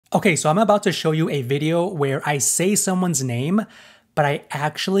Okay, so I'm about to show you a video where I say someone's name, but I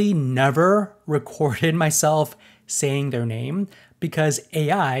actually never recorded myself saying their name because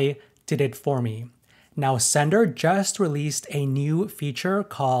AI did it for me. Now, Sendr just released a new feature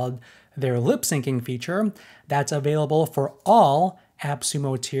called their lip syncing feature that's available for all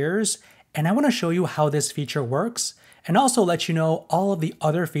AppSumo tiers. And I want to show you how this feature works and also let you know all of the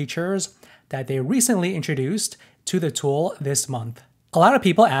other features that they recently introduced to the tool this month. A lot of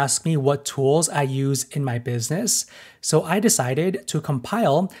people ask me what tools I use in my business, so I decided to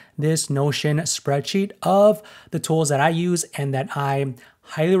compile this Notion spreadsheet of the tools that I use and that I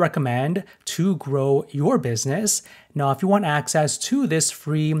highly recommend to grow your business. Now, if you want access to this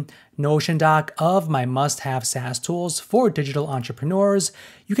free Notion doc of my must-have SaaS tools for digital entrepreneurs,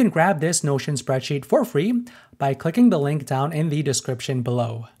 you can grab this Notion spreadsheet for free by clicking the link down in the description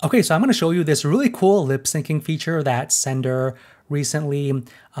below. Okay, so I'm going to show you this really cool lip syncing feature that Sendr recently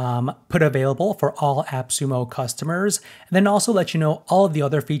put available for all AppSumo customers, and then also let you know all of the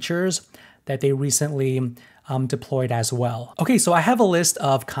other features that they recently deployed as well. Okay, so I have a list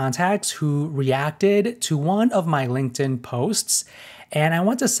of contacts who reacted to one of my LinkedIn posts, and I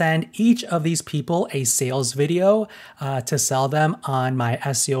want to send each of these people a sales video to sell them on my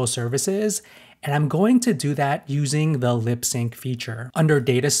SEO services. And I'm going to do that using the LipSync feature. Under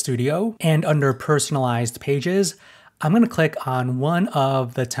Data Studio and under Personalized Pages, I'm going to click on one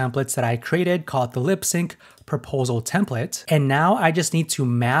of the templates that I created called the LipSync proposal template. And now I just need to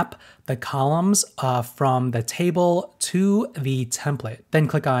map the columns from the table to the template. Then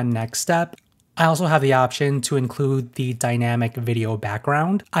click on Next Step. I also have the option to include the dynamic video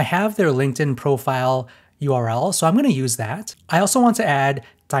background. I have their LinkedIn profile URL, so I'm going to use that. I also want to add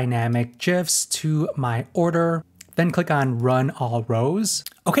dynamic GIFs to my order. Then click on Run All Rows.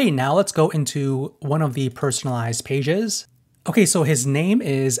 Okay, now let's go into one of the personalized pages. Okay, so his name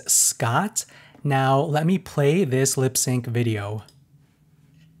is Scott. Now let me play this lip sync video.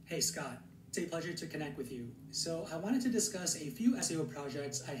 Hey Scott, it's a pleasure to connect with you. So I wanted to discuss a few SEO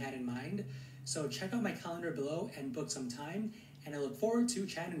projects I had in mind. So check out my calendar below and book some time. And I look forward to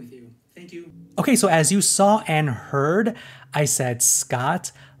chatting with you. Thank you. Okay, so as you saw and heard, I said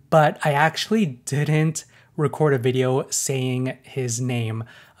Scott, but I actually didn't record a video saying his name.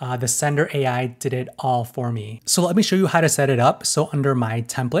 The Sendr AI did it all for me. So let me show you how to set it up. So under my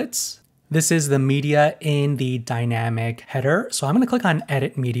templates, this is the media in the dynamic header. So I'm going to click on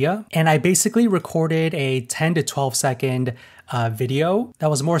Edit Media, and I basically recorded a 10 to 12 second video that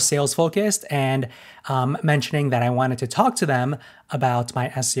was more sales focused and mentioning that I wanted to talk to them about my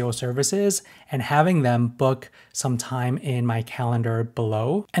SEO services and having them book some time in my calendar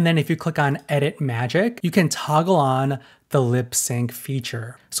below. And then if you click on Edit Magic, you can toggle on the lip sync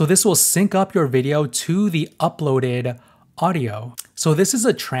feature. So this will sync up your video to the uploaded audio. So this is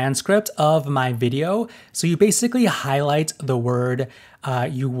a transcript of my video. So you basically highlight the word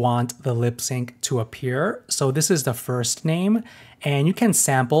you want the lip sync to appear. So this is the first name, and you can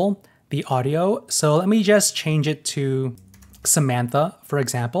sample the audio. So let me just change it to Samantha, for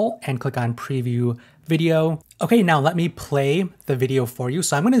example, and click on Preview Video. Okay, now let me play the video for you.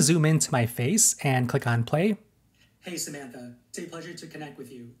 So I'm going to zoom into my face and click on Play. Hey Samantha, it's a pleasure to connect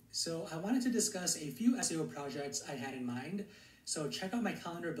with you. So I wanted to discuss a few SEO projects I had in mind. So check out my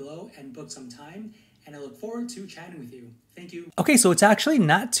calendar below and book some time. And I look forward to chatting with you. Thank you. Okay, so it's actually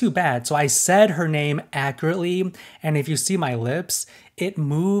not too bad. So I said her name accurately, and if you see my lips, it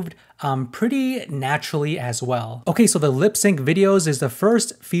moved pretty naturally as well. Okay, so the lip sync videos is the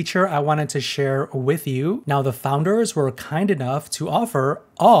first feature I wanted to share with you. Now, the founders were kind enough to offer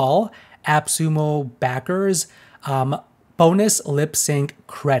all AppSumo backers bonus lip sync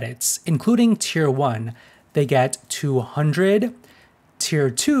credits, including Tier 1. They get 200.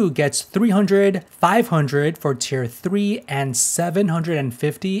 Tier 2 gets 300, 500 for Tier 3, and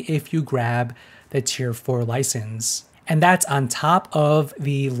 750 if you grab the Tier 4 license. And that's on top of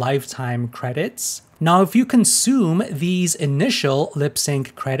the lifetime credits. Now, if you consume these initial lip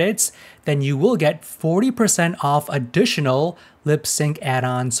sync credits, then you will get 40% off additional lip sync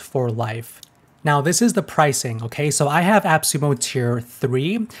add-ons for life. Now, this is the pricing, okay? So I have AppSumo Tier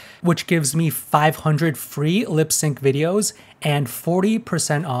 3, which gives me 500 free lip sync videos and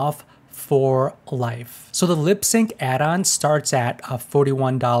 40% off for life. So the lip sync add-on starts at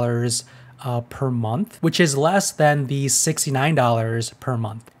 $41 per month, which is less than the $69 per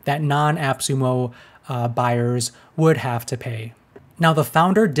month that non-AppSumo buyers would have to pay. Now, the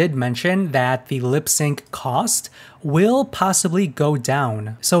founder did mention that the lip sync cost will possibly go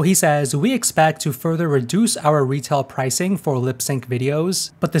down. So he says, we expect to further reduce our retail pricing for lip sync videos,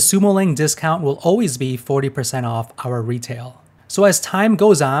 but the Sumoling discount will always be 40% off our retail. So as time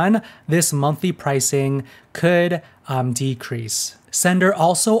goes on, this monthly pricing could decrease. Sendr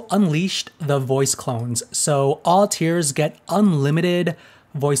also unleashed the voice clones. So all tiers get unlimited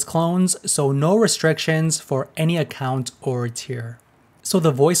voice clones, so no restrictions for any account or tier. So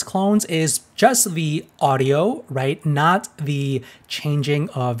the voice clones is just the audio, right? Not the changing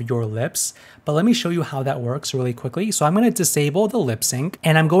of your lips. But let me show you how that works really quickly. So I'm going to disable the lip sync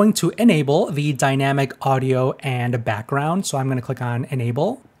and I'm going to enable the dynamic audio and background. So I'm going to click on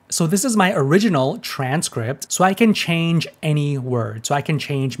enable. So this is my original transcript, so I can change any word. So I can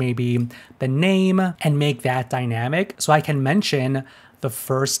change maybe the name and make that dynamic. So I can mention the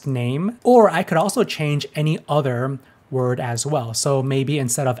first name, or I could also change any other word as well. So maybe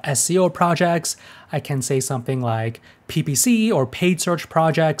instead of SEO projects, I can say something like PPC or paid search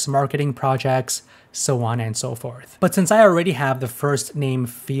projects, marketing projects, so on and so forth. But since I already have the first name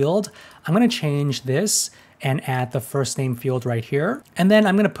field, I'm going to change this and add the first name field right here. And then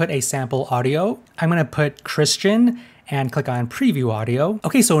I'm going to put a sample audio. I'm going to put Christian and click on preview audio.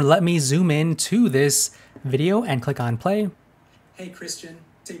 Okay, so let me zoom in to this video and click on play. Hey Christian,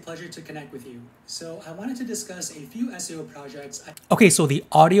 it's a pleasure to connect with you. So I wanted to discuss a few SEO projects. Okay, so the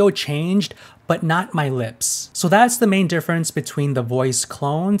audio changed, but not my lips. So that's the main difference between the voice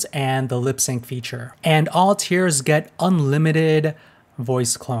clones and the lip sync feature. And all tiers get unlimited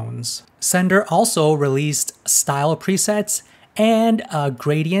voice clones. Sendr also released style presets and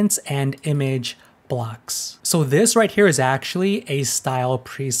gradients and image blocks. So this right here is actually a style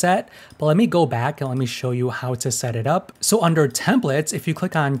preset, but let me go back and let me show you how to set it up. So under templates, if you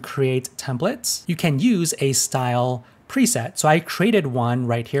click on create templates, you can use a style preset. So I created one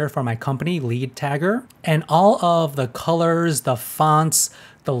right here for my company lead tagger, and all of the colors, the fonts,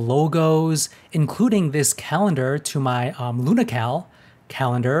 the logos, including this calendar to my LunaCal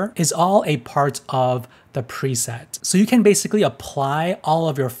calendar is all a part of the preset. So you can basically apply all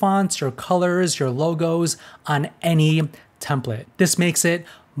of your fonts, your colors, your logos on any template. This makes it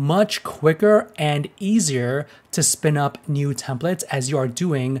much quicker and easier to spin up new templates as you are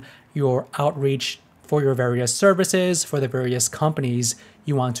doing your outreach for your various services, for the various companies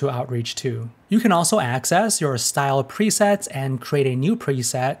you want to outreach to. You can also access your style presets and create a new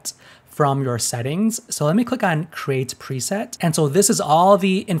preset from your settings. So let me click on create preset. And so this is all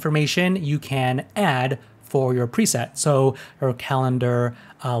the information you can add for your preset. So your calendar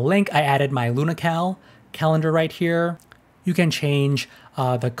link, I added my LunaCal calendar right here. You can change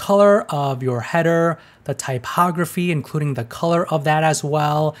the color of your header, the typography, including the color of that as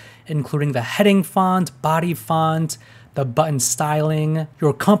well, including the heading font, body font, the button styling,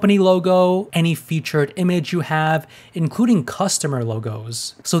 your company logo, any featured image you have, including customer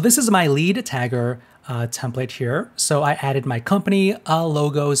logos. So this is my lead tagger template here. So I added my company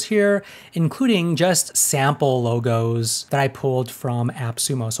logos here, including just sample logos that I pulled from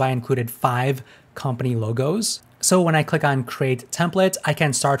AppSumo. So I included 5 company logos. So when I click on create template, I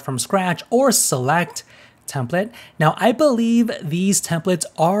can start from scratch or select template. Now, I believe these templates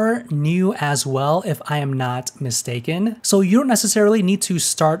are new as well, if I am not mistaken. So you don't necessarily need to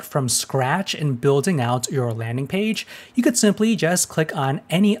start from scratch in building out your landing page. You could simply just click on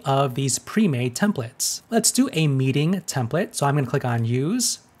any of these pre-made templates. Let's do a meeting template. So I'm going to click on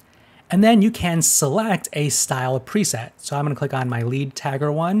use. And then you can select a style preset. So I'm going to click on my lead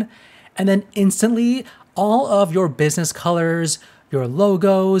tagger one. And then instantly, all of your business colors, your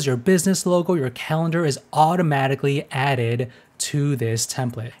logos, your business logo, your calendar is automatically added to this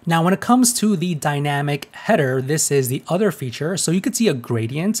template. Now, when it comes to the dynamic header, this is the other feature. So you could see a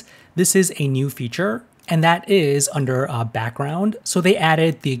gradient. This is a new feature, and that is under background. So they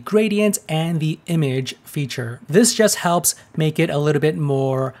added the gradient and the image feature. This just helps make it a little bit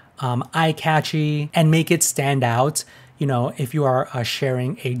more eye-catchy and make it stand out. You know, if you are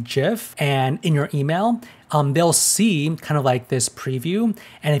sharing a GIF and in your email, they'll see kind of like this preview.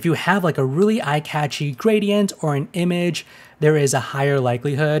 And if you have like a really eye-catchy gradient or an image, there is a higher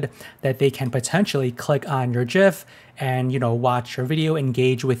likelihood that they can potentially click on your GIF and, you know, watch your video,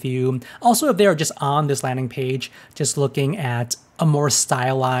 engage with you. Also, if they are just on this landing page, just looking at a more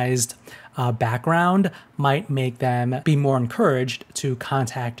stylized background might make them be more encouraged to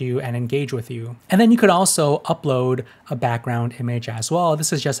contact you and engage with you. And then you could also upload a background image as well.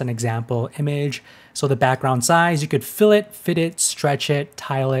 This is just an example image. So the background size, you could fill it, fit it, stretch it,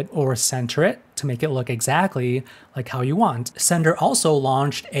 tile it, or center it to make it look exactly like how you want. Sendr also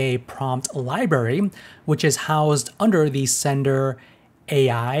launched a prompt library, which is housed under the Sendr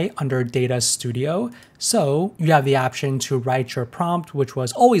AI under Data Studio. So you have the option to write your prompt, which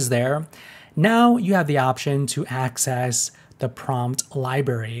was always there. Now you have the option to access the prompt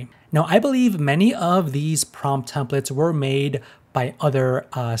library. Now, I believe many of these prompt templates were made by other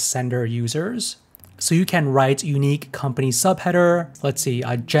Sendr users. So you can write unique company subheader. Let's see,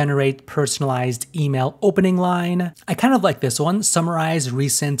 generate personalized email opening line. I kind of like this one, summarize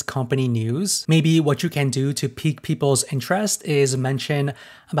recent company news. Maybe what you can do to pique people's interest is mention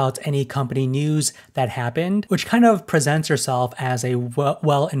about any company news that happened, which kind of presents yourself as a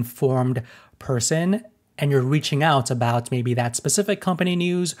well-informed person, and you're reaching out about maybe that specific company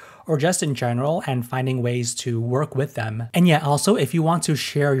news or just in general and finding ways to work with them. And yeah, also if you want to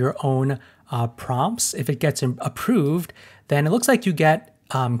share your own prompts, if it gets approved, then it looks like you get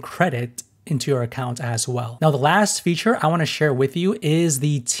credit into your account as well. Now, the last feature I want to share with you is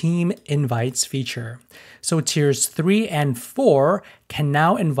the team invites feature. So tiers 3 and 4 can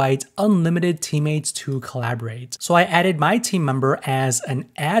now invite unlimited teammates to collaborate. So I added my team member as an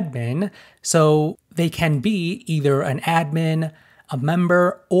admin, so they can be either an admin, a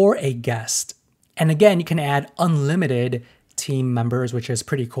member, or a guest. And again, you can add unlimited team members, which is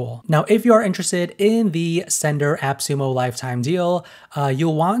pretty cool. Now, if you are interested in the Sendr AppSumo lifetime deal,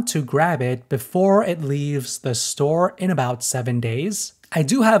 you'll want to grab it before it leaves the store in about 7 days. I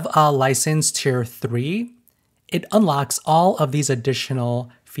do have a license tier 3. It unlocks all of these additional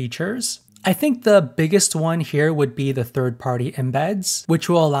features. I think the biggest one here would be the third-party embeds, which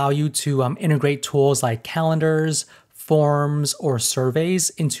will allow you to integrate tools like calendars, forms, or surveys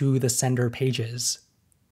into the Sendr pages.